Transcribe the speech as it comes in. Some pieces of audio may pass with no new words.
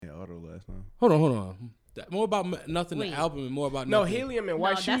Hold on. More about nothing. The album and more about no nothing. Helium and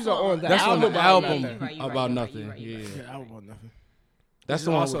White Shoes are on the that's album. on the album You're right, about you're nothing. right. Yeah, album about nothing. that's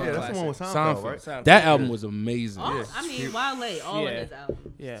the one. also With, a That's the one with Seinfeld. Seinfeld, right? That album was amazing. I mean, Wale, all of Yeah. his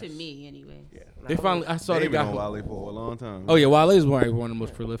albums. Yeah. To me, anyway. Yeah. They finally, I saw They they been on got. Wale for a long time. Oh yeah, Wale is one of the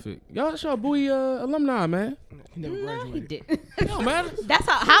most prolific. Y'all, that's y'all Bowie alumni, man. He never No, he graduated. did. No man, That's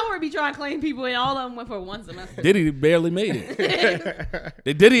how Howard be trying to claim people, and all of them went for one semester. Diddy barely made it.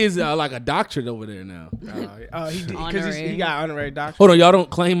 The Diddy is like a doctorate over there now. He did because Honorary. he got honorary doctorate. Hold on, y'all don't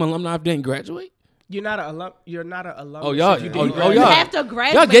claim alumni if they didn't graduate? You're not an alum. You're not an alum. Oh y'all, You oh, didn't oh graduate. You y'all, have to y'all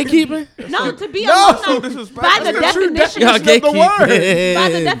graduate. gatekeeping? No, to be No, alumni, this is by the definition, Y'all of the gatekeeping. by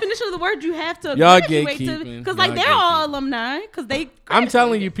the definition of the word, you have to Y'all graduate gatekeeping. because like Y'all they're all gatekeeping. alumni because they. I'm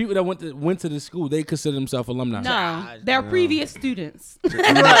telling you, graduated. people that went to the school, they consider themselves alumni. No, they're previous students.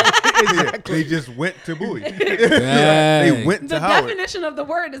 They just went to Bowie. Dang. They went to The Howard. definition of the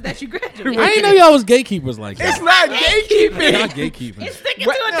word is that you graduate. I didn't know y'all was gatekeepers like that. It's not gatekeeping. Y'all gatekeeping. It's sticking to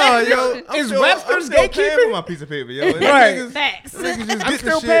a No, definition. yo, I'm Is still, Webster's I'm still paying gatekeeping? for my piece of paper, yo. And Right. niggas- Facts. niggas just I'm get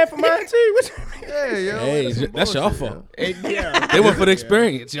still the paying shit. for mine too. Yeah, yo. Hey, some that's your bullshit, fault. Yeah. They went for the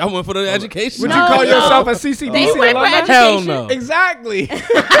experience. Y'all went for the education. Would No, you call no. yourself a CCDC They went for alumni? education. Hell no. Exactly.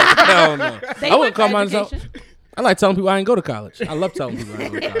 Hell no. They I went wouldn't for call myself. education. I like telling people I ain't go to college. I love telling people I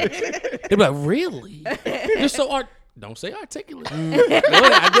ain't go to college. They be like, really? You're so Don't say articulate. No,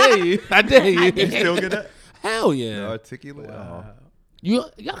 I dare you. I dare you. You still get that? Hell yeah. Articulate. Oh.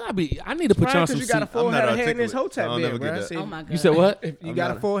 Y'all gotta be. I need to put you on Because some. you got a full I'm not head of hair in this articulate, so Hotep I'll beard, never get bro. that. See, Oh my god. You said what? if you I'm got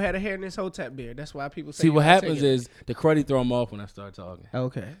a not- full head of hair in this Hotep beard, that's why people say. See, you what happens articulate. is the cruddy throw them off when I start talking.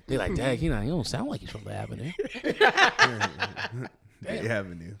 Okay. They like, dang, he don't sound like he's from the Avenue. The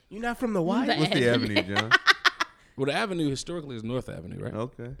Avenue. You're not from the Y? What's the Avenue, John? Well, the Avenue historically is North Avenue, right?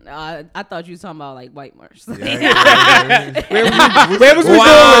 Okay. I thought you was talking about like White Marsh. Where was we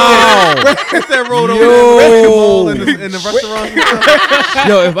Wow. What's that road over Yo. there? Mall in the restaurant.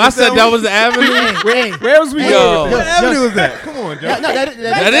 Yo, if I said that was the Avenue, Where was we Yo. going? What avenue is that? Come on, John. that is the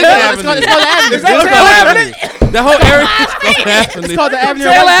Avenue. It's called the Avenue. It's called the Avenue. The whole area is called the Avenue. It's called the Avenue.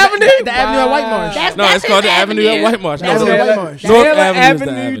 Taylor at Avenue? White, the Avenue at White Marsh. No, it's called the Avenue at White Marsh. The Avenue at White Marsh. North Taylor Avenue is the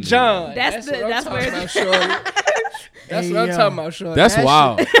Avenue, Avenue. John. That's what I'm that's talking where about, it's shorty. That's what I'm Hey, talking about, shorty. That's That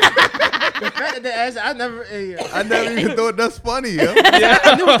wild. I never. I never even thought that's funny, yo.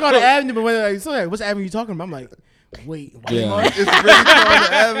 I knew it was called the Avenue, but when like, so like, what's Avenue you talking about? I'm like, wait, White Yeah. Marsh? It's really called the I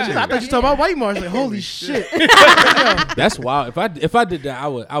Avenue. thought you talking about White Marsh. Like, holy shit. That's wild. If I did that,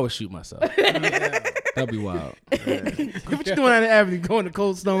 I would shoot myself. That'd be wild. What you doing on the Avenue? Going to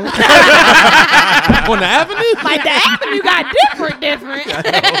Cold Stone? On the Avenue? like the Avenue got different.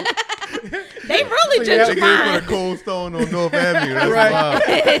 They really They put a gentrified. Cold Stone on North Avenue. That's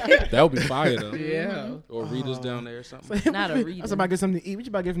wild. That would be fire though. Yeah. Or Rita's down there or something. Not a I reason. was about to get something to eat. What you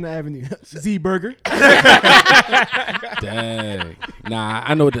about to get from the Avenue? Z Burger. Dang. Nah,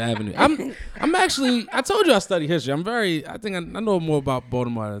 I know what the Avenue. I'm actually. I told you I study history. I think I know more about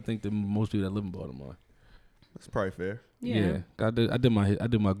Baltimore. I think than most people that live in Baltimore. That's probably fair. Yeah. I did my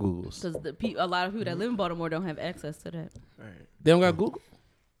Googles. Because a lot of people that live in Baltimore don't have access to that. They don't got Google,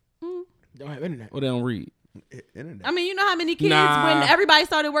 Don't have internet. or they don't read. Internet. I mean, you know how many kids Nah. when everybody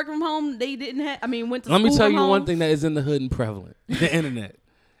started working from home, they didn't have. I mean, went to Let school me tell from you home. one thing that is in the hood and prevalent: the internet.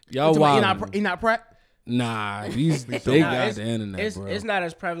 Y'all He wild. not Pratt. Nah, these they Nah, got it's- the internet, bro. It's not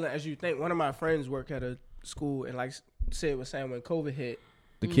as prevalent as you think. One of my friends work at a school, and like Sid was saying, when COVID hit,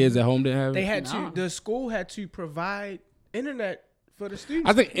 The kids at home didn't have they it. had Nah. the school had to provide internet for the students.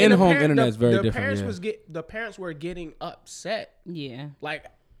 I think And the in-home parent- internet is very the different, Parents yeah. the parents were getting upset, Yeah. like,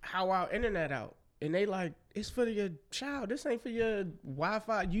 how our internet out, and they like, it's for your child. This ain't for your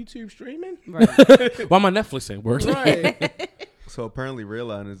Wi-Fi YouTube streaming. Right. Why my Netflix ain't working? Right. So apparently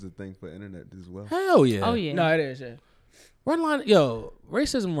Redline is a thing for internet as well. Hell yeah. Oh yeah. No, it is. Yeah. Redline, yo,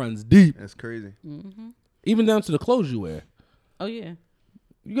 racism runs deep, That's crazy. even down to the clothes you wear. Oh yeah.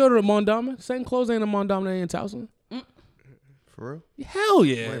 You go to the Mondama, same clothes ain't a Mondama in Towson. For real? Hell I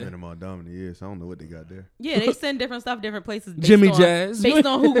yeah. ain't been in Mondama in years, so I don't know what they got there. Yeah, they send different stuff different places. Based Jimmy on, Jazz. Based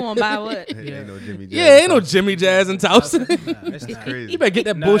on who going to buy what. Ain't no Jimmy Jazz. Yeah, ain't no Jimmy Jazz in Towson. It's crazy. You better get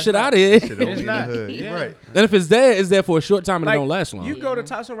that Nah, bullshit it's not. out of here. Shit only in the not. hood. Yeah. You're right. And if it's there for a short time and Like, it don't last long. You go to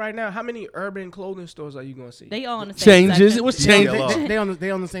Towson right now. How many urban clothing stores are you gonna see? They all in the same Changes. section. It was Yeah. changes. Yeah. They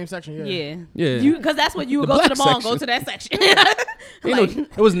on the same section. Yeah. Yeah. Yeah. Because that's what you would The go to black the mall and go section. to that section. Ain't Like,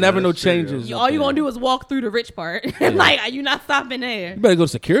 it was never no that's true, changes. you- up all you there. going to do is walk through the rich part. Like, you not stopping there. You better go to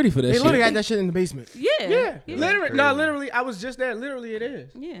security for that They shit. literally got that shit in the basement. Yeah. Yeah, literally. Crazy. No, literally. I was just there. Literally, it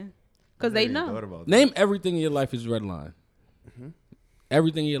is. Yeah. Because they Never even thought know. about that. Name everything in your life is Redline.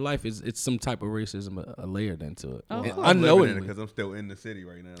 everything in your life it's some type of racism layered into it. Oh, And of course. unknowingly. Because I'm still in the city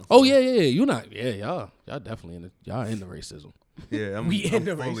right now. Oh yeah. You're not. Yeah, y'all definitely y'all in the racism. Yeah, I'm We in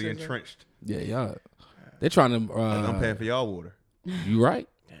the fully racism. entrenched. Yeah, y'all. They're trying to. And I'm paying for y'all water. You right.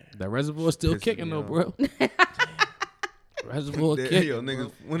 That reservoir's still Pissing kicking me though, off. bro. Reservoir Yo, kicking.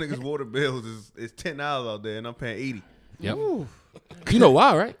 niggas water bills is $10 out there, and I'm paying 80. Yep. You know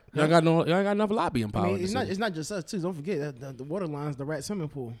why, right? Y'all got enough lobbying power. I mean, in the it's not. city. It's not just us too. Don't forget that the water line's the rat swimming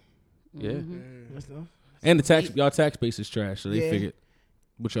pool. Yeah. That's the- And y'all tax base is trash, so they Yeah. figured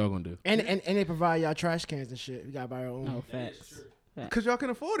what y'all gonna do. And they provide y'all trash cans and shit. We gotta buy our own. No facts. Because y'all can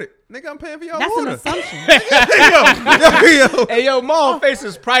afford it. Nigga, I'm paying for y'all That's an water. assumption. yo. Hey, yo, mall face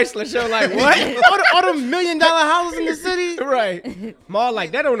is priceless. Yo, like, what? all the $1 million houses in the city, Right. Mall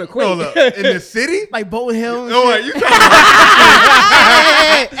like that don't equate. Hold up. In the city? like Bolton Hill. And No, shit. wait, you talking about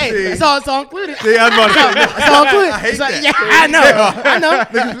Hey, it's all included. See, I'm about to say, It's all included. I hate It's like, that. yeah, I know.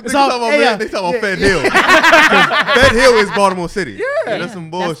 Niggas It's all- talking about, hey, yeah. they talking about Fed Hill. 'Cause Fed Hill is Baltimore City. Yeah. That's some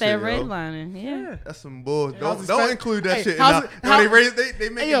bullshit, That's that yo. redlining. Yeah. That's some bullshit. Houses Don't spend- include that Hey, shit. houses- No, they raise, they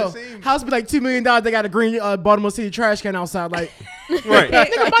make Hey, it yo, seem. house be like $2 million. They got a green Baltimore City trash can outside. Like, Right.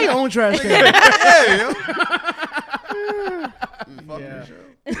 nigga, buy your own trash can. Yeah, yo. Yeah.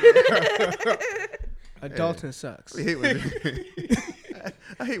 Adulting sucks. I hate when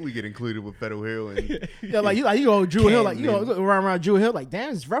I hate we get included with Federal Hill and Yeah, like you go Drew Hill, like you Can't go around Drew Hill, like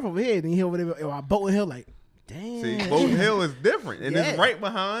damn, it's rough over here. Then you hear over there, Bolton Hill, like damn. see Bolton Hill is different, and Yeah. it's right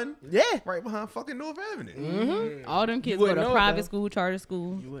behind Yeah. fucking North Avenue. Mm-hmm. All them kids You go wouldn't to know, private though. school, charter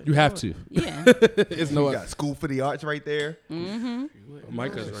school. You have to. Yeah. It's no You got School for the Arts right there.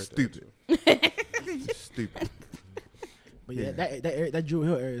 Micah's right there. Stupid. Stupid. But yeah, that Drew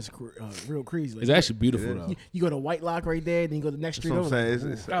Hill area is real crazy. Like, It's actually beautiful Yeah. though. you go to White Lock right there, then you go to the next That's street what I'm over.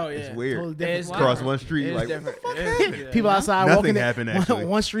 saying. It's Oh, it's yeah. weird. Totally different. It's Wow. Cross one street, It's like different. what the fuck It's- happened? People outside Nothing walking. happened, actually.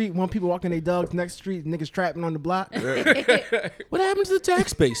 One street, one people walking their dogs. Next street, niggas trapping on the block. What happened to the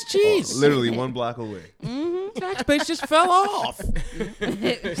tax base? Jeez. Literally 1 block away. Tax base just fell off.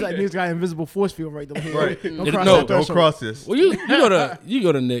 It's like niggas got an invisible force field right there. Right. Don't No, cross no, that Don't threshold. cross this. Well, you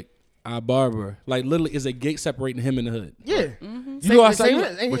go to Nick, our barber. Like literally, is a gate separating him and the hood. Yeah. You go outside.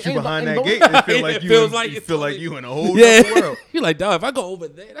 But you behind that ain't gate, it feel It like you feels in, like you it's feel like totally- you in a whole Yeah, other world. you're like, dog. If I go over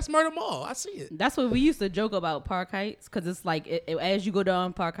there, that's Murder Mall. I see it. That's what we used to joke about Park Heights, because it's like as you go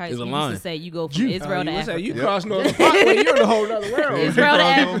down Park Heights, It's a we line. used to say you go from Israel to you Africa. you Yep. cross North Parkway, you're in a whole other world. Israel to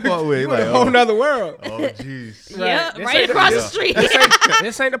Cross Africa. one part way, You're like, in a whole oh, nother world. oh, jeez. Yeah, This right ain't- across the yeah. street.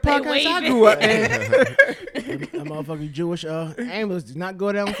 This ain't the park They I waving. grew up in. That motherfucking Jewish ambulance did not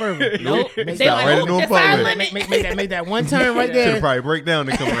go down further. Nope. Make They that like, right oh, in North that's our Parkway. limit. make that one turn right Should there. probably break down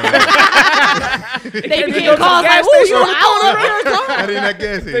to come around. They go get to calls the like, gas "Ooh, you station on the out over here or something?" I didn't that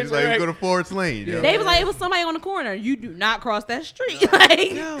gas station. It's like Right. go to Forest Lane. Yo. They was like, it was somebody on the corner. You do not cross that street.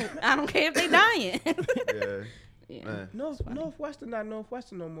 Like, I don't care if they dying. Yeah. Yeah. Man. Northwestern, not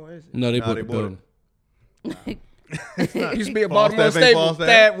Northwestern no more, is it? No, they Nah, bought they the bought building. Used to be a Falstaff Baltimore ain't State. Falstaff.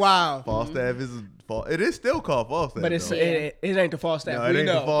 That wow. Falstaff is it is still called Falstaff. But it's though. it ain't the Falstaff. no, it we ain't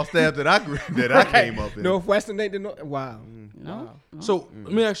know. the Falstaff that I came up in. Northwestern ain't the wow. No. So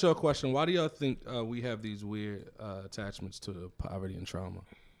let me ask you a question. Why do y'all think we have these weird attachments to poverty and trauma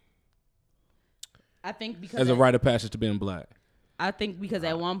I think because as a rite of passage to being black? I think because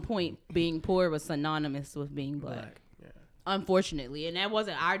at one point being poor was synonymous with being black. Unfortunately, and that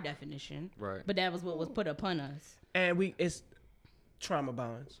wasn't our definition. Right. But that was what was put upon us. And it's trauma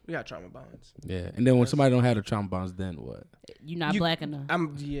bonds. We got trauma bonds. Yeah. And then when somebody don't have the trauma bonds, then what? You're not black enough.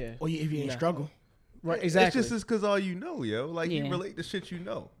 Or if you ain't struggle. Right, exactly. It's just because all you know, yo. Like you Yeah. relate to shit you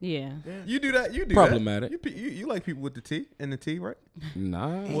know. Yeah. You do that. You do Problematic. That. You like people with the T and the T, right?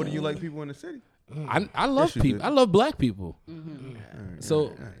 Nah. Or do you like people in the city? I love Yes, you people. do. I love black people.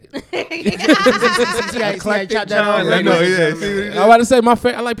 So See how I chopped that off? John, I know, yeah. See, I about to say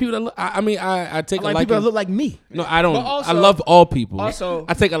I like people that look. I mean, I take I a like liking. people that look like me. No, I don't. But also- I love all people. also-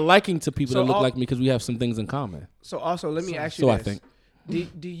 I take a liking to people So that look all- like me because we have some things in common. So also, let me ask you So I this.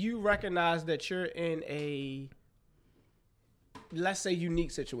 think. Do you recognize that you're in a, let's say,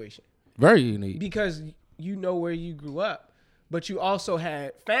 unique situation? Very unique. Because you know where you grew up, but you also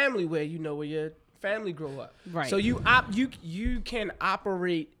had family where you know where your family grew up. Right. So you can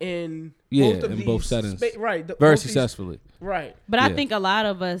operate in Yeah, both of in these both settings. right. Very both these- successfully. Right. But I Yeah. think a lot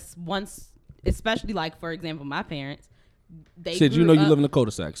of us once, especially like for example, my parents, they Sid, you grew know you up- live in a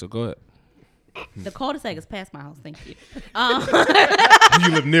cul-de-sac, so go ahead. The cul-de-sac is past my house. Thank you.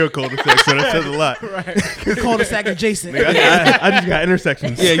 you live near cul-de-sac, so that says a lot. Cul-de-sac adjacent. I just got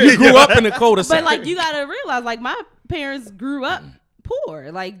intersections. Yeah, you grew up in a cul-de-sac. But like you gotta realize, like my parents grew up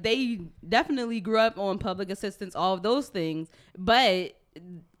poor. Like they definitely grew up on public assistance, all of those things. But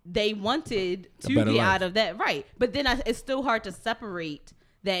they wanted A to better be life. out of that, right? But then it's still hard to separate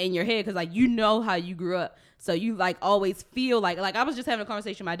that in your head because like you know how you grew up, so you like always feel like I was just having a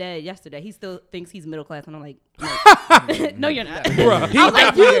conversation with my dad yesterday. He still thinks he's middle class, and I'm like, no, you're not. I was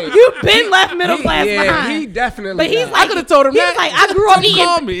like, you've been left middle class behind. He definitely. But he's not. like, I could have told him he that. was like, I grew up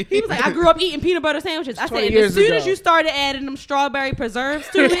Call me. eating. He was like, I grew up eating peanut butter sandwiches. I said, 20 and years as soon ago. as you started adding them strawberry preserves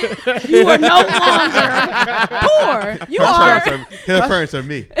to it, you are no longer poor. You are. His parents are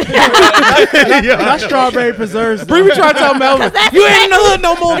me. My strawberry preserves. Bree, we trying to tell Melvin, you ain't in the hood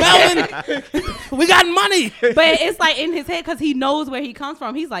no more, Melvin. We got money. But it's like in his head because he knows where he comes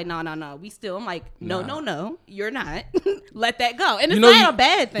from. He's like, no. We still. I'm like, no. You're not. Let that go. And it's not a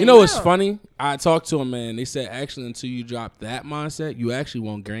bad thing. You know what's funny? I talked to him, man. They said actually until you drop that mindset, you actually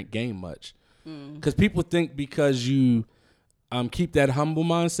won't gain much. Because people think because you keep that humble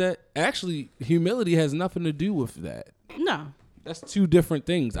mindset, actually humility has nothing to do with that. No. That's two different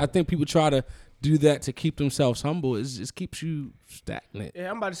things. I think people try to do that to keep themselves humble. It just keeps you stagnant.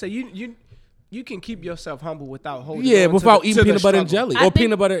 Yeah, I'm about to say you can keep yourself humble without holding. Yeah, on without to eating the peanut butter and struggle. jelly or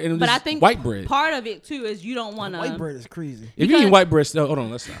peanut butter and but just I think white bread. Part of it too is you don't want to. White bread is crazy. If you eat white bread, still hold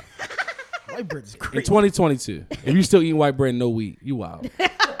on, let's stop. White bread is In crazy. 2022, if you still eating white bread and no wheat, you wild.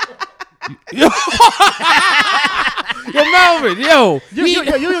 Yo, Melvin, yo, You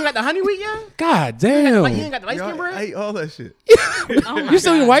ain't got the honey wheat yet? God damn, Like you ain't got the light skin Yo, I bread? ate all that shit. Oh my you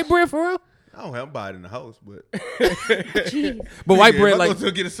still eating gosh. white bread for real? I don't have buy it in the house, but But white Yeah, bread, if I like go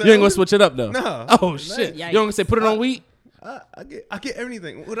to get a you ain't sandwich- gonna switch it up though. Nah. Oh shit, Yikes. you don't gonna say put it on wheat? I get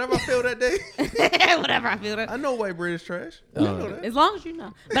everything. Whatever I feel that day. Whatever I feel. I know white bread is trash. I know that. As long as you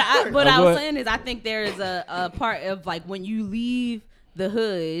know. But what Oh, I go was ahead. saying is I think there is a part of like when you leave the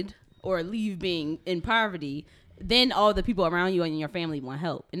hood or leave being in poverty, then all the people around you and your family want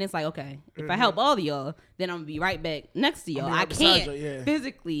help. And it's like, okay, if I help all of y'all, then I'm gonna be right back next to y'all. be I right beside can't you, yeah.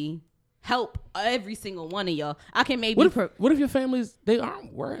 physically help every single one of y'all. I can maybe What if your families they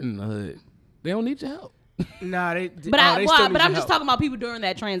aren't in the hood? They don't need your help. Nah, they but they still need I'm your just help. talking about people during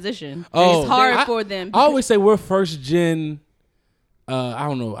that transition. Oh, It's hard I- for them. I always say we're first gen. I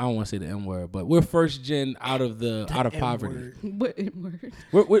don't know. I don't want to say the M word, but we're first gen out of poverty. What N-word?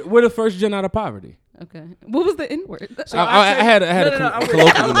 We're the first gen out of poverty. Okay. What was the N-word? So I had No, a I'm with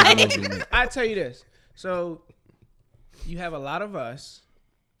colloquialism. you. I tell you this. So you have a lot of us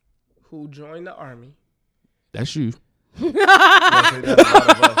who join the army. That's you.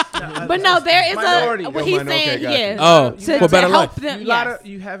 But no, there is Minority. what he's Okay, saying. got you. Yeah. Oh, to for better help life. them. You, Yes.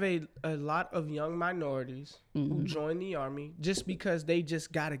 you have a lot of young minorities who join the army just because they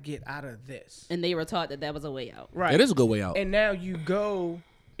just got to get out of this. And they were taught that was a way out. Right. It is a good way out. And now you go,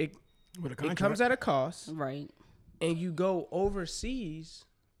 it comes at a cost, Right. and you go overseas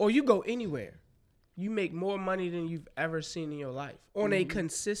or you go anywhere. You make more money than you've ever seen in your life on a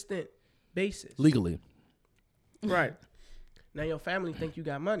consistent basis. Legally, Right. Now your family think you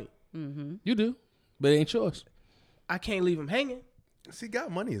got money. you do, but it ain't yours. I can't leave them hanging. See,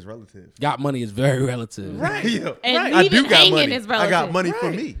 got money is relative. Got money is very relative. Right. Yo, And I do leaving got hanging money. is I got relative. money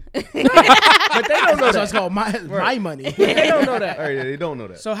for me. But they don't know So it's that. called my money. They don't know that. Oh, yeah, they don't know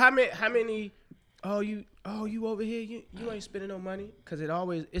that. So how many you over here, you ain't spending no money? Because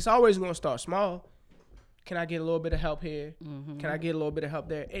it's always gonna start small. Can I get a little bit of help here? Can I get a little bit of help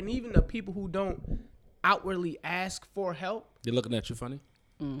there? And even the people who don't outwardly ask for help, They're looking at you funny.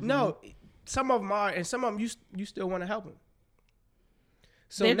 no, some of them are, and some of them you still want to help them.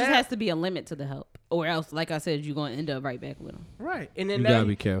 So there now, just has to be a limit to the help, or else, like I said, you're going to end up right back with them. right, and then You now gotta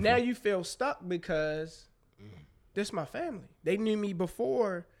be careful. Now you feel stuck because this my family. They knew me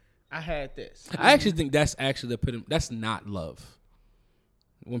before I had this. I actually think that's actually that's not love.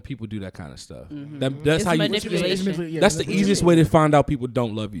 When people do that kind of stuff, that's It's how you. manipulation. That's the easiest way to find out people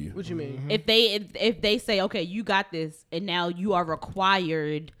don't love you. What you mean? If they say, okay, you got this, and now you are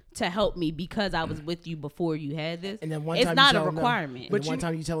required to help me because I was with you before you had this, And then one it's time not you a tell 'em no. requirement. But But one you-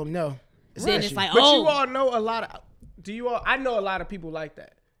 time you tell them no. then it's like, But oh, you all know a lot of. Do you all? I know a lot of people like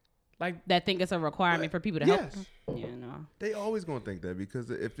that. Like that think it's a requirement for people to yes. help them. Yeah, no. They always gonna think that because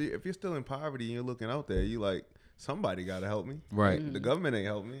if you're still in poverty and you're looking out there, you like somebody gotta help me. Right. The government ain't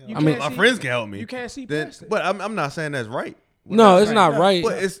help me. You I mean, can't my see- friends can help me. you can't see Then, past it. but I'm not saying that's right. No, it's right. not No. right.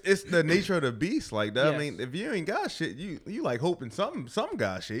 But it's the nature of the beast like that. Yes. I mean, if you ain't got shit, you like hoping some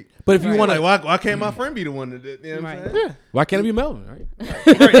guy shit. But if you want Like to, why can't my friend be the one that did? You know what I'm Right. saying? why can't it be Melvin? Right?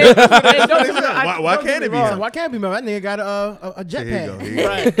 Why can't it be So him? why can't it be, man? That nigga got a Here you go. jetpack.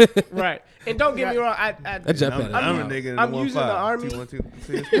 Here you go. right. And don't get me wrong, That jet I'm, pack. I'm a nigga in I'm the using the 1-5. Army. 2-1-2.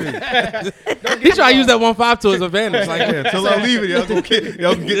 See, it's crazy. He try to use that 1-5 to his advantage. Like, Yeah, until I leave it, y'all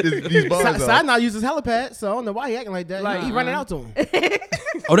can get these bars Side off. now uses helipad, so I don't know why he acting like that. Like, he running out to him.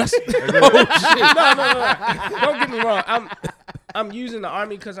 oh, that's no. Don't get me wrong. I'm using the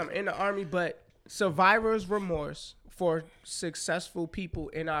Army because I'm in the Army, but survivor's remorse for successful people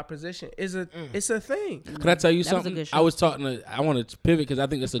in our position is it's a thing. Can I tell you That was a something? good show. I was talking to. I want to pivot because I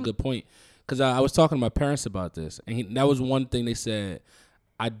think that's a good point. Because I was talking to my parents about this, and that was one thing they said.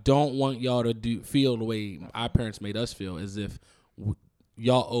 I don't want y'all to feel the way our parents made us feel, as if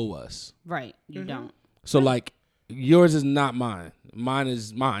y'all owe us. Right. You don't. So like, yours is not mine. Mine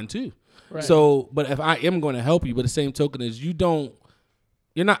is mine too. Right. So, but if I am going to help you, but the same token is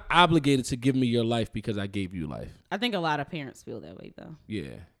you're not obligated to give me your life because I gave you life. I think a lot of parents feel that way though, Yeah.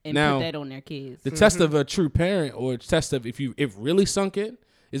 and Now, put that on their kids. the test of a true parent, or test of if really sunk in,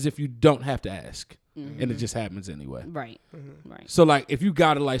 is if you don't have to ask, and it just happens anyway. Right. Right. So like, if you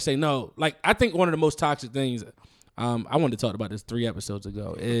gotta like say no, like I think one of the most toxic things, I wanted to talk about this 3 episodes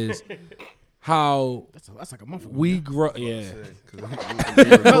ago, is how That's like a month ago. we grow. Yeah.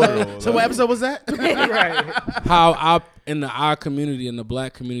 So what episode was that? Right. How our community, in the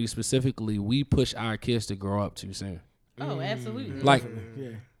black community specifically, we push our kids to grow up too soon. Oh, absolutely. Like, Yeah.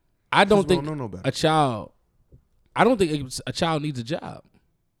 I don't we think don't know no better. I don't think a child needs a job.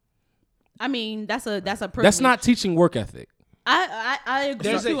 I mean, that's a privilege. That's not teaching work ethic. I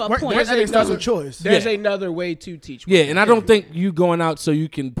agree There's to a Work point. ethic starts with choice. There's Yeah. another way to teach. Yeah, and I don't think you going out so you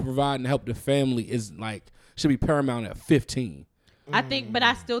can provide and help the family is like should be paramount at 15. I think, but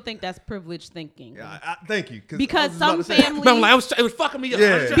I still think that's privileged thinking. Thank you. Because some families, But I'm like, it was fucking me up. Yeah.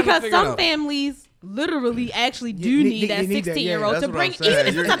 I was trying to because figure it some out. families literally actually do You need that need that, yeah. 16-year-old That's to what bring, I'm saying. even if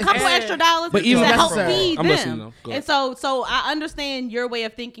it's a You're- couple Yeah. extra dollars But to even help necessary. feed I'm listening, them. though. Go And so I understand your way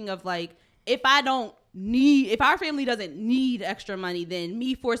of thinking of like, if our family doesn't need extra money, then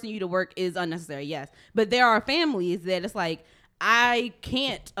me forcing you to work is unnecessary. Yes. But there are families that it's like, I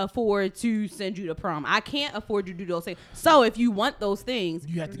can't afford to send you to prom. I can't afford to do those things. So if you want those things,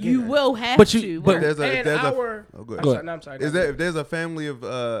 You have to get you it. will have But to. but work. There's a, And there's our, a, oh, go ahead. I'm Go sorry, ahead. no, I'm sorry. Is that if there's a family of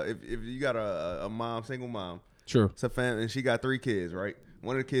if you got a mom, single mom, True. it's a family, and she got 3 kids, right?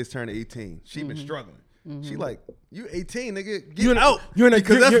 One of the kids turned 18. She Mm-hmm. been struggling. She like, you 18, nigga, get You're in a- out. you're in a-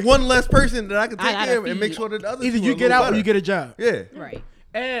 because you're- that's one less person that I can I take gotta care of and make feed. sure that the other Either two you are a get little out or better. you get a job. Yeah. Right.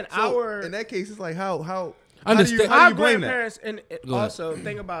 and So our in that case, it's like how do you Understand- how our do you blame that? grandparents and Go ahead. also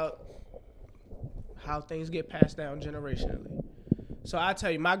think about how things get passed down generationally. So I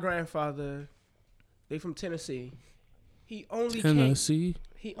tell you, my grandfather, they from Tennessee. He only Tennessee.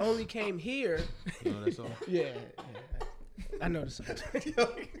 came here. Yeah. I know the song.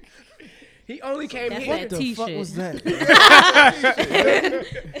 He only came That's here. that The T-shirt. fuck was that?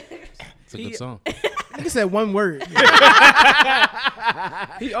 It's a good song. Nigga said one word.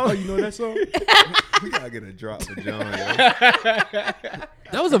 He only, You know that song? We gotta get a drop for John. Yo.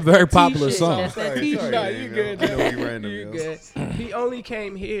 That was a very popular T-shirt. song. That's that Sorry, T-shirt. Nah, man, you yo. good. I know we random, You yo. good. He only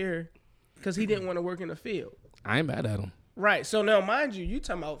came here because he didn't want to work in the field. I ain't mad at him. Right. So now, mind you,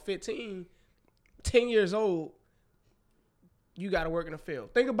 talking about 15, 10 years old, you got to work in the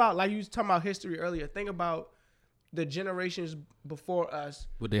field. Think about, like you was talking about history earlier, think about the generations before us.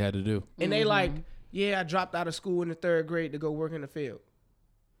 What they had to do. And they like, yeah, I dropped out of school in the 3rd grade to go work in the field.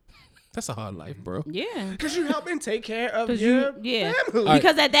 That's a hard life, bro. Yeah. Because you helping take care of Because your yeah. family.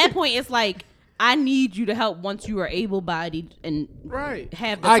 Because at that point, it's like, I need you to help once you are able-bodied and Right.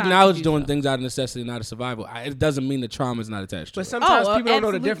 have the I time to acknowledge do doing so. things out of necessity, not of survival. It doesn't mean the trauma is not attached to But it. sometimes Oh, people don't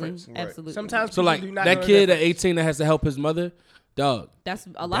know the absolutely. difference. Absolutely. Sometimes So people like do not that know the kid at difference. 18 that has to help his mother, dog. That's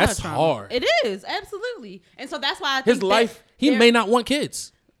a lot That's of trauma. hard. It is, absolutely. And so that's why I think His life, he may not want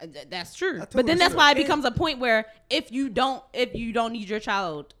kids. That's true. But totally then that's see why it that. becomes a point where if you don't need your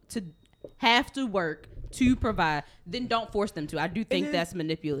child to have to work to provide, then don't force them to. I do think then- that's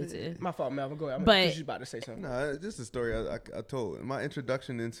manipulative. My fault, Melvin. Go ahead. But- She's about to say something. No, just a story I told. In my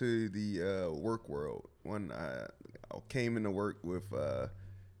introduction into the work world, when I came into work with,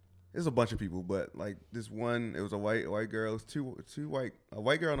 there's a bunch of people, but like this one, it was a white girl, it was two white, a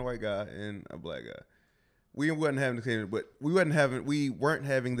white girl and a white guy, and a black guy. We weren't having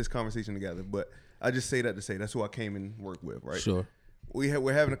this conversation together. But I just say that to say that's who I came and work with, right? Sure.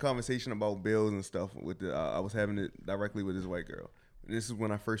 We're having a conversation about bills and stuff. With I was having it directly with this white girl. And this is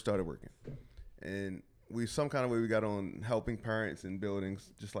when I first started working, and some kind of way we got on helping parents in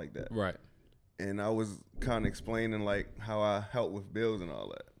buildings just like that. Right. And I was kind of explaining like how I help with bills and all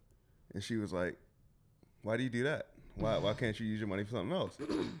that, and she was like, "Why do you do that? Why can't you use your money for something else?"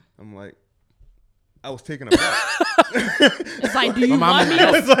 I'm like, I was taken aback. It's like, do you want me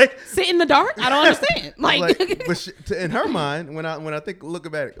It's to like sit in the dark? I don't understand. Like, But in her mind, when I think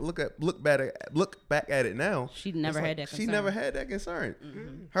look back at it now, she never it's had that She concern. never had that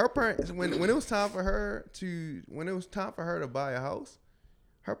concern. Her parents, when it was time for her to buy a house,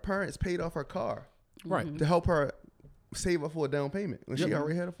 her parents paid off her car Right. to help her save up for a down payment when she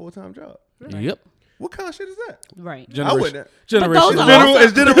already had a full-time job. Yep. What kind of shit is that? Right. I wouldn't. But those Generation. are also-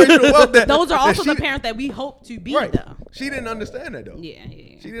 It's generational wealth. Those are also she- the parents that we hope to be, Right. though. She didn't understand that though. Yeah,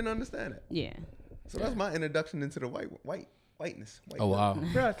 yeah, She didn't understand it. yeah. So that's my introduction into the whiteness. Oh wow.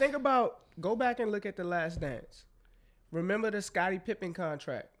 Bro, think about, go back and look at The Last Dance. Remember the Scottie Pippen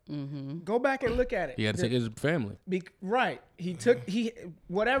contract? Go back and look at it. He had to take his family. Right.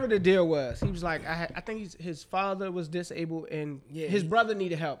 Whatever the deal was, he was like, I think his father was disabled and his brother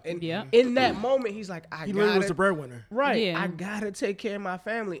needed help. And Yeah. in that moment, he's like, he literally was the breadwinner. Right. Yeah. I gotta take care of my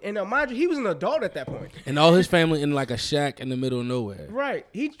family. And mind you, he was an adult at that point. And all his family in like a shack in the middle of nowhere. Right.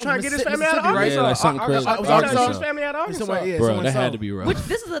 He trying to get his family Mississippi, out of right? Arkansas. Yeah, like something crazy. He trying to get Arkansas. his family out of Arkansas. Somewhere, yeah, Bro, someone that saw. had to be rough. Which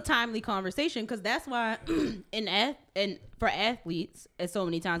this is a timely conversation because that's why and for athletes, as so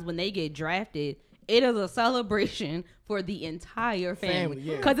many times when they get drafted, it is a celebration for the entire family. Family,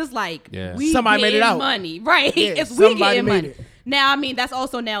 yeah. Because it's like Yeah. we Somebody made it getting out. money, right? Yeah, It's we somebody getting made money. it. Now, I mean, that's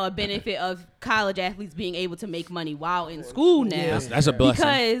also now a benefit of college athletes being able to make money while in school now. That's a blessing.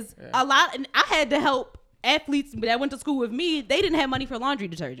 Because a lot, and I had to help athletes that went to school with me. They didn't have money for laundry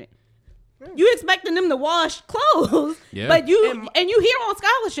detergent. You expecting them to wash clothes, Yeah. but you here on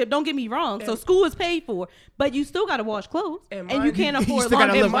scholarship. Don't get me wrong. So school is paid for, but you still got to wash clothes, And and you mind can't you, afford still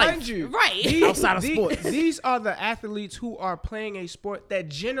gotta laundry. live life. Mind you, Right. Outside of sports. These are the athletes who are playing a sport that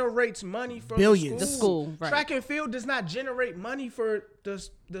generates money for Billions. The The school. school, right. Track and field does not generate money for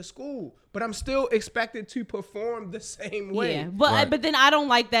the school, but I'm still expected to perform the same way. Yeah, but Right. but then I don't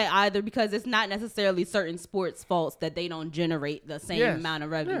like that either because it's not necessarily certain sports faults that they don't generate the same Yes. amount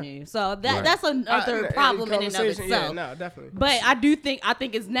of revenue. So that Right. that's another problem in and of Conversation, itself. Yeah, no, definitely. But I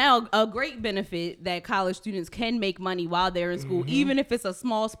think it's now a great benefit that college students can make money while they're in school, even if it's a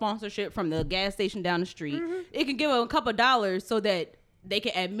small sponsorship from the gas station down the street. It can give them a couple of dollars so that they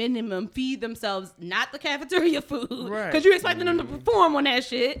can at minimum feed themselves, not the cafeteria food, Right. because you're expecting them to perform on that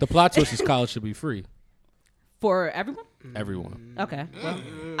shit The plot twist is college should be free. for everyone. Everyone. Okay. Well,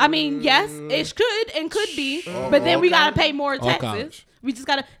 I mean, yes, it could be, but then we gotta pay more taxes. college. We just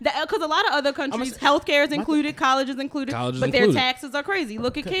gotta, because a lot of other countries, healthcare is included, college is included, College is but their included. taxes are crazy.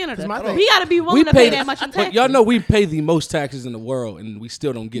 Look at Canada. my thing- We gotta be willing to pay that much in but taxes. y'all know we pay the most taxes in the world, and we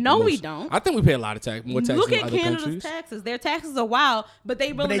still don't get. No, the we most. don't. I think we pay a lot of more taxes Look than at other Canada's countries. taxes. Their taxes are wild, but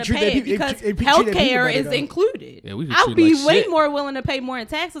they willing they to treat pay their it people- because they treat their people healthcare better, is though. included. Yeah, we get I'll treated be like way shit. more willing to pay more in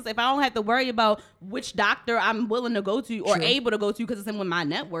taxes if I don't have to worry about which doctor I'm willing to go to or able to go to because it's in with my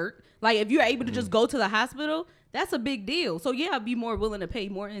network. Like if you're able to just go to the hospital, that's a big deal. So yeah, I'd be more willing to pay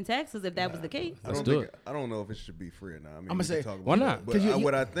more in taxes if that was the case. Let's do it. I don't know if it should be free or not. I mean, I'ma we say- can talk about Why that. not? But 'Cause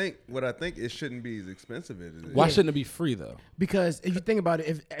what I think it shouldn't be as expensive as it is. Why shouldn't it be free though? Because if you think about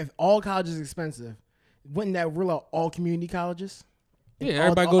it, if all college is expensive, wouldn't that rule out all community colleges? Yeah, All-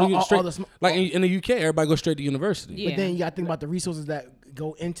 everybody all- go all straight. the sm- Like in the UK, everybody go straight to university. Yeah. But then you got to think about the resources that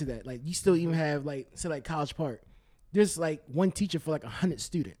go into that. Like you still even have like say like College Park. There's like one teacher for like 100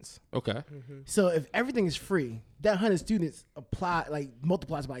 students. Okay. So if everything is free, that 100 students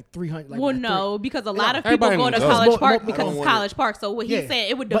multiplies by like 300. Like Well, by no, because a lot of people Everybody go to knows. College More- Park more- because I it's don't College Park. So what he's Yeah. saying,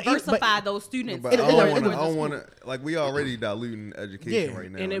 it would But diversify those students. But It- I it- don't it- want to. it- I don't want to. Like we already diluting education Yeah.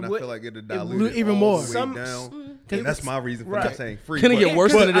 right now, And and, it I would- feel like it'll would dilute it even all more. the way Some- down. Cause And that's my reason for Right. not saying free. Can it But- get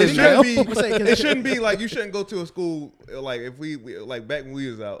worse but than it is now? It shouldn't be like you shouldn't go to a school like if we like back when we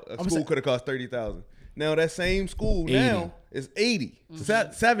was out. A school saying- could have cost 30,000. Now that same school 80. now is 80,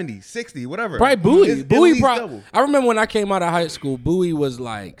 70, 60, whatever. Probably Bowie. It's at Bowie least probably. double. I remember when I came out of high school, Bowie was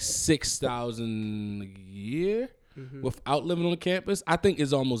like 6,000 a year without living on campus. I think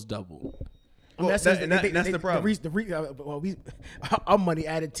it's almost double. Well, that's the problem. Our money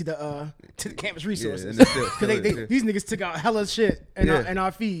added to the campus resources. and it's still- Because these niggas took out hella shit and, Yeah. and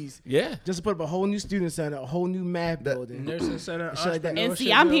our fees. Yeah. Just to put up a whole new student center, a whole new math building. Nursing center, Shit like that. And see,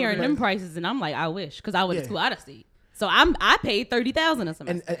 entrepreneurship I'm hearing building. them prices, and I'm like, I wish, because I went to Yeah. school out of state. So I paid $30,000 a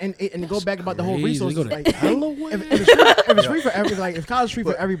semester. And to go back about the whole crazy. They resources, go to like if it's free for every, like if college free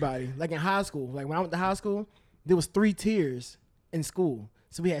for everybody, like in high school, like when I went to high school, there was 3 tiers in school.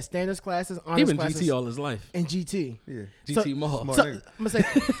 So we had standards classes, honors He been classes, GT all his life. and GT. Yeah. GT Mall. Smart So nigga. I'm gonna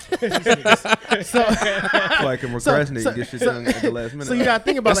say, so So I can procrastinate and get shit done at the last minute. so you gotta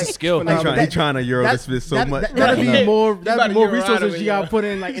think about That's a like skill. He trying to Euro this bitch so much. That'd be more. about That'd to be more Euro out of resources it, you yo. gotta put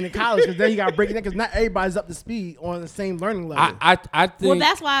in like in the college because then you gotta break it down because not everybody's up to speed on the same learning level. I think. Well,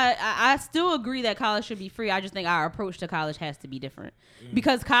 that's why I still agree that college should be free. I just think our approach to college has to be different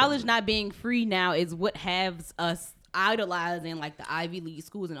because college not being free now is what has us idolizing like the Ivy League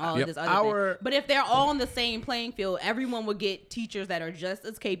schools and all Yep. of this other Our- thing. But if they're all on the same playing field, everyone would get teachers that are just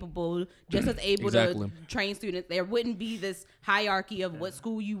as capable, just as able Exactly. to train students. There wouldn't be this hierarchy of what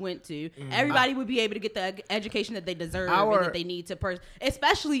school you went to. Everybody would be able to get the education that they deserve and that they need to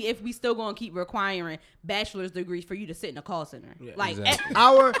especially if we still going to keep requiring bachelor's degrees for you to sit in a call center. Like Exactly.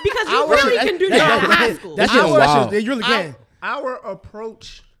 Our because you our- really can do that in high school. That's getting wild. They really can. our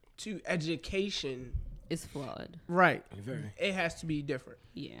approach to education, It's flawed. right? It has to be different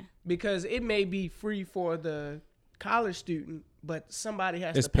Yeah. because it may be free for the college student, but somebody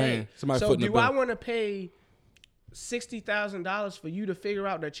has It's to pay. paying. Somebody So footing the do I bill. want to pay $60,000 for you to figure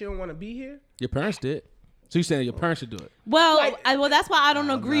out that you don't want to be here? Your parents did. So you saying your parents should do it? Well, Like- well, that's why I don't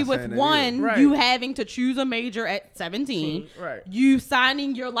I'm agree not with saying that one, either. Right. you having to choose a major at 17, Right. you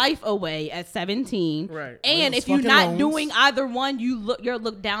signing your life away at 17, Right. and Those if you're fucking not loans. doing either one, you're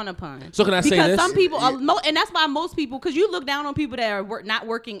looked down upon. So can I say because this? some people, are and that's why most people, because you look down on people that are not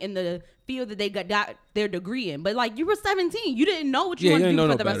working in the field that they got their degree in, but like you were 17, you didn't know what you Yeah, want you to ain't do know for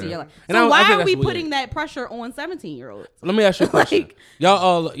no the rest better. of your life. And I So think why are that's we weird. putting that pressure on 17-year-olds? Let me ask you a question. Like-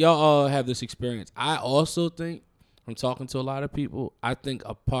 y'all all have this experience. I also think, from talking to a lot of people, I think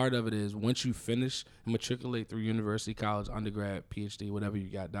a part of it is once you finish and matriculate through university, college, undergrad, PhD, whatever you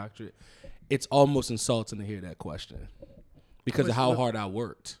got, doctorate, it's almost insulting to hear that question because of how hard I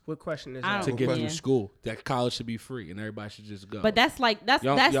worked What question is I that? to don't- get Yeah. through school. That college should be free and everybody should just go. But that's like that's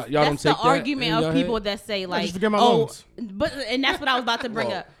Y'all- that's y'all don't that's the take that argument in of your people head? that say like, just forget my oh, loans. but and that's what I was about to bring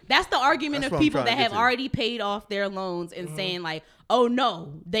Well, up. That's the argument that's of what I'm people trying that to get have to. already paid off their loans and saying like, oh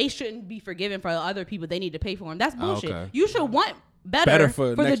no, they shouldn't be forgiven for other people. They need to pay for them. That's bullshit. okay. You should want better, Better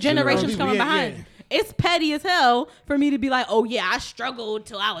for the next generations generation. coming Yeah, behind. yeah. It's petty as hell for me to be like, oh yeah, I struggled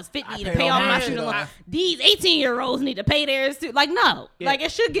till I was 50 to paid pay all off my mine. student loan. I- These 18-year-olds need to pay theirs too. Like no, Yeah. like it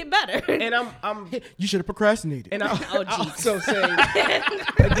should get better. And I'm You should have procrastinated. and I Oh, I Jesus. also say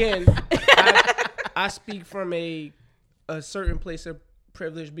again, I speak from a certain place of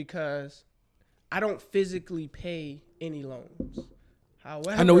privilege because I don't physically pay any loans.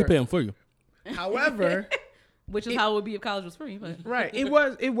 However, I know we pay them for you. However, Which is how it would be if college was free. But right, it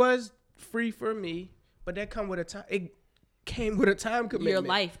was free for me, but that come with a time. It came with a time commitment. your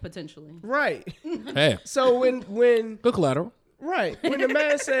life potentially. right? Hey, So when good collateral. right when the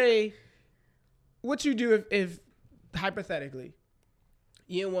man say, what you do if hypothetically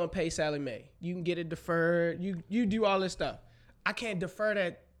you don't want to pay Sally Mae, you can get it deferred. You do all this stuff. I can't defer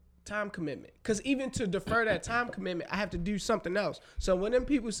that time commitment because even to defer that time commitment, I have to do something else. So when them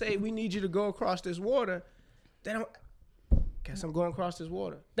people say we need you to go across this water, they don't. Guess I'm going across this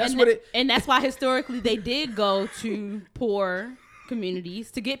water. That's and what it. And that's why historically they did go to poor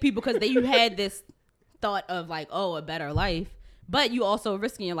communities to get people because you had this thought of like, oh, a better life. But you also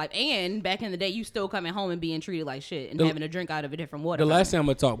risking your life. And back in the day, you still coming home and being treated like shit and having to drink out of a different water. The fountain. last thing I'm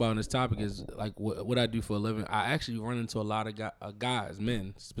gonna talk about on this topic is like what I do for a living. I actually run into a lot of guys,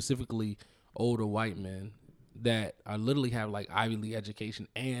 men, specifically older white men, that are literally have like Ivy League education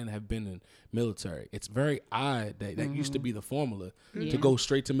and have been in military. It's very odd that used to be the formula to go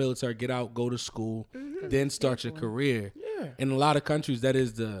straight to military, get out, go to school, then start your career. Yeah. In a lot of countries, that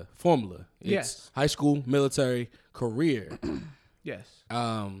is the formula. It's Yes. high school, military, career. Yes.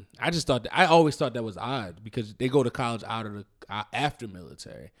 I always thought that was odd because they go to college out of the after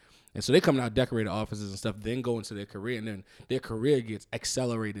military, and so they come out decorated offices and stuff, then go into their career, and then their career gets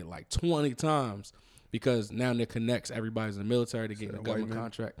accelerated like 20 times because now they connects everybody's in the military to get a white government man.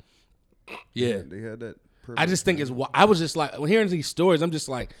 contract. Yeah, They had that. I just think it's. I was just like when hearing these stories, I'm just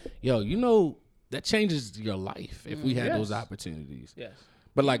like, yo, that changes your life if we had Yes. those opportunities. Yes.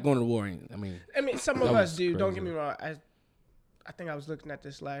 But like going to war, I mean, Some of That us was do. Don't get crazy. me wrong. I think I was looking at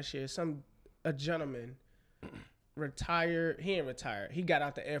this last year. A gentleman retired. He ain't retired. He got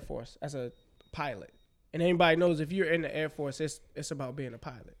out the Air Force as a pilot. And anybody knows if you're in the Air Force, it's about being a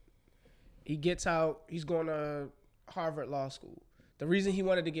pilot. He gets out. He's going to Harvard Law School. The reason he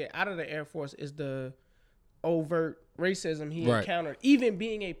wanted to get out of the Air Force is the overt racism he Right. encountered. Even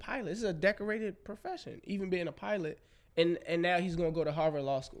being a pilot, this is a decorated profession. Even being a pilot, and now he's going to go to Harvard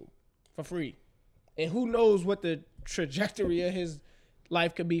Law School for free. And who knows what the trajectory of his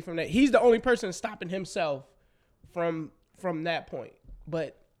life could be from that. He's the only person stopping himself from from that point.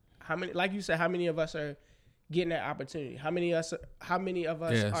 But how many, like you said, how many of us are getting that opportunity? How many of us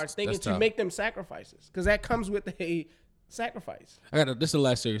Yeah, are thinking that's to tough. make them sacrifices? Because that comes with a sacrifice. This is the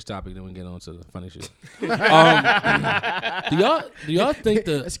last serious topic, then we get on to the funny shit. Do y'all think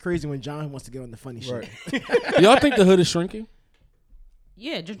That's crazy when John wants to get on the funny shit. do y'all think the hood is shrinking?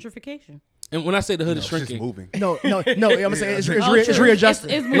 Yeah, gentrification. And when I say the hood is It's just shrinking, moving. No, I'm saying it's Oh, it's true. readjusting.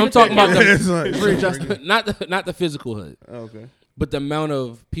 It's when I'm talking about It's the, like- readjusting. not the physical hood, Okay. but the amount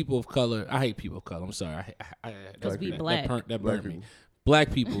of people of color. I hate people of color. I'm sorry. Because we black. That Black burnt me. people.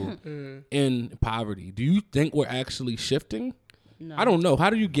 Black people in poverty. Do you think we're actually shifting? No. I don't know. How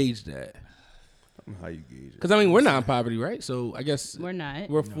do you gauge that? How you gauge it? Because I mean, we're not in poverty, right? So I guess We're not.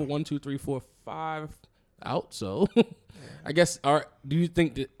 we're 1, 2, 3, 4, 5 out. So I guess do you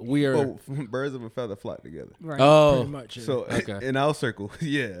think that we are? Well, birds of a feather flock together. Right. Oh, Pretty much. Yeah. So Okay. in our circle,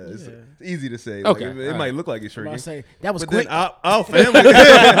 it's easy to say. Okay, Like, it all might right. look like it's I shrinking. say that was But quick. then our family,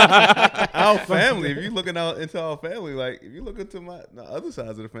 our family. If you looking out into our family, like if you look into the other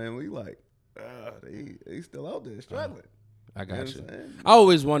sides of the family, like they still out there struggling. I got You know you. what I'm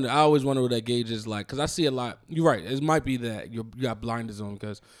saying? I always wonder what that gauge is like, because I see a lot. You're right. It might be that you got blinders on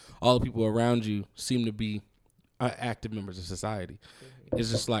because all the people around you seem to be active members of society. It's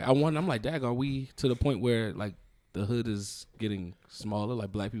just like I'm like, dag, are we to the point where like the hood is getting smaller?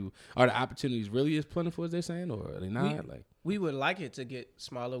 Like black people, are the opportunities really as plentiful as they're saying, or are they not? We would like it to get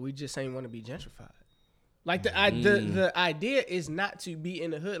smaller. We just ain't want to be gentrified. Like the idea is not to be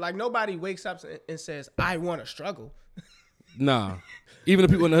in the hood. Like nobody wakes up and says, "I want to struggle." Nah. Even the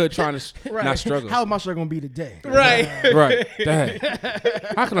people in the hood trying to Right. not struggle. How am I sure gonna be today? Right. Right. Dang.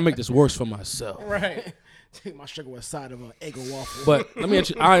 How can I make this worse for myself? Right. Take my sugar with a side of an egg and waffle. But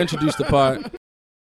I'll introduce the pod.